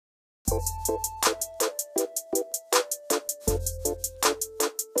Hello,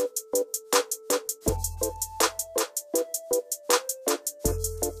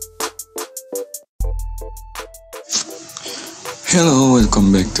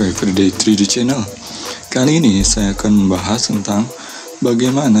 welcome back to Everyday 3D Channel. Kali ini saya akan membahas tentang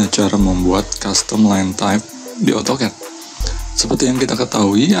bagaimana cara membuat custom Linetype di Autocad. Seperti yang kita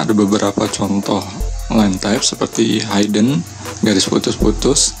ketahui, ada beberapa contoh Linetype seperti hidden, garis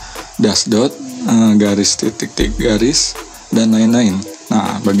putus-putus, dash dot, garis titik-titik garis, dan lain-lain.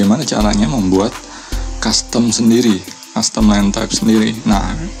 Nah, bagaimana caranya membuat custom sendiri, custom Linetype sendiri?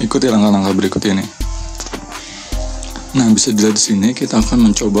 Nah, ikuti langkah-langkah berikut ini. Nah, bisa dilihat di sini kita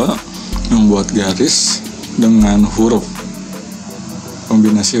akan mencoba membuat garis dengan huruf,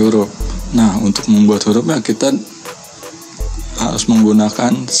 kombinasi huruf. Nah, untuk membuat hurufnya kita harus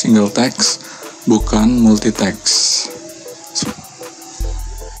menggunakan single text, bukan multi text.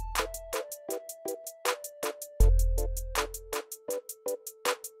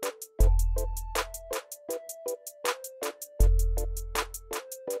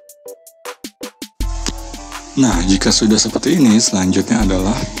 Nah, jika sudah seperti ini, selanjutnya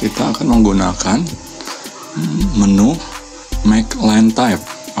adalah kita akan menggunakan menu Make Linetype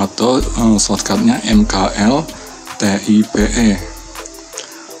atau shortcutnya MKLTIPE.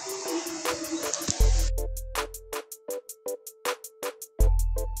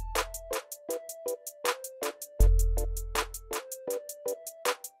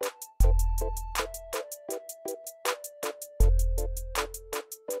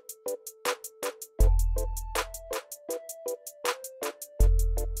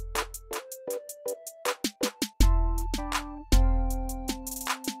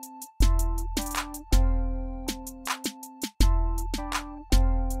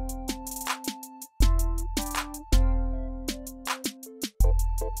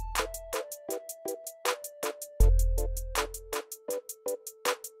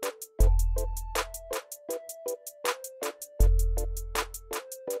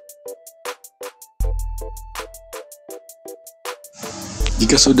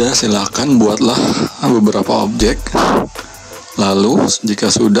 Jika sudah, silakan buatlah beberapa objek. Lalu,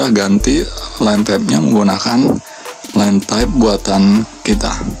 jika sudah, ganti Linetype-nya menggunakan Linetype buatan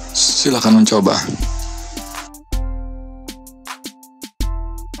kita. Silakan mencoba.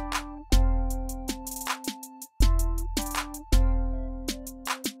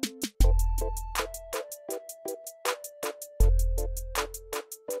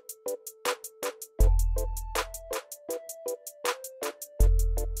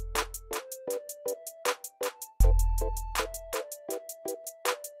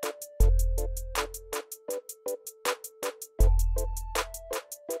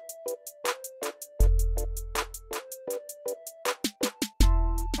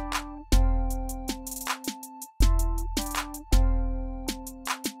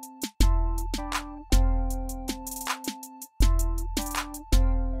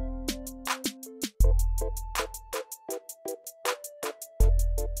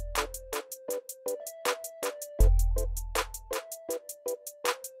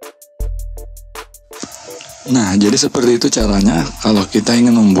 Nah, jadi seperti itu caranya kalau kita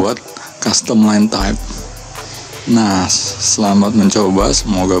ingin membuat custom Linetype. Nah, selamat mencoba,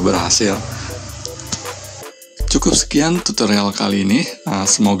 semoga berhasil. Cukup sekian tutorial kali ini,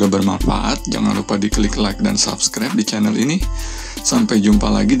 semoga bermanfaat. Jangan lupa diklik like dan subscribe di channel ini. Sampai jumpa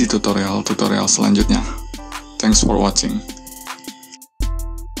lagi di tutorial-tutorial selanjutnya. Thanks for watching.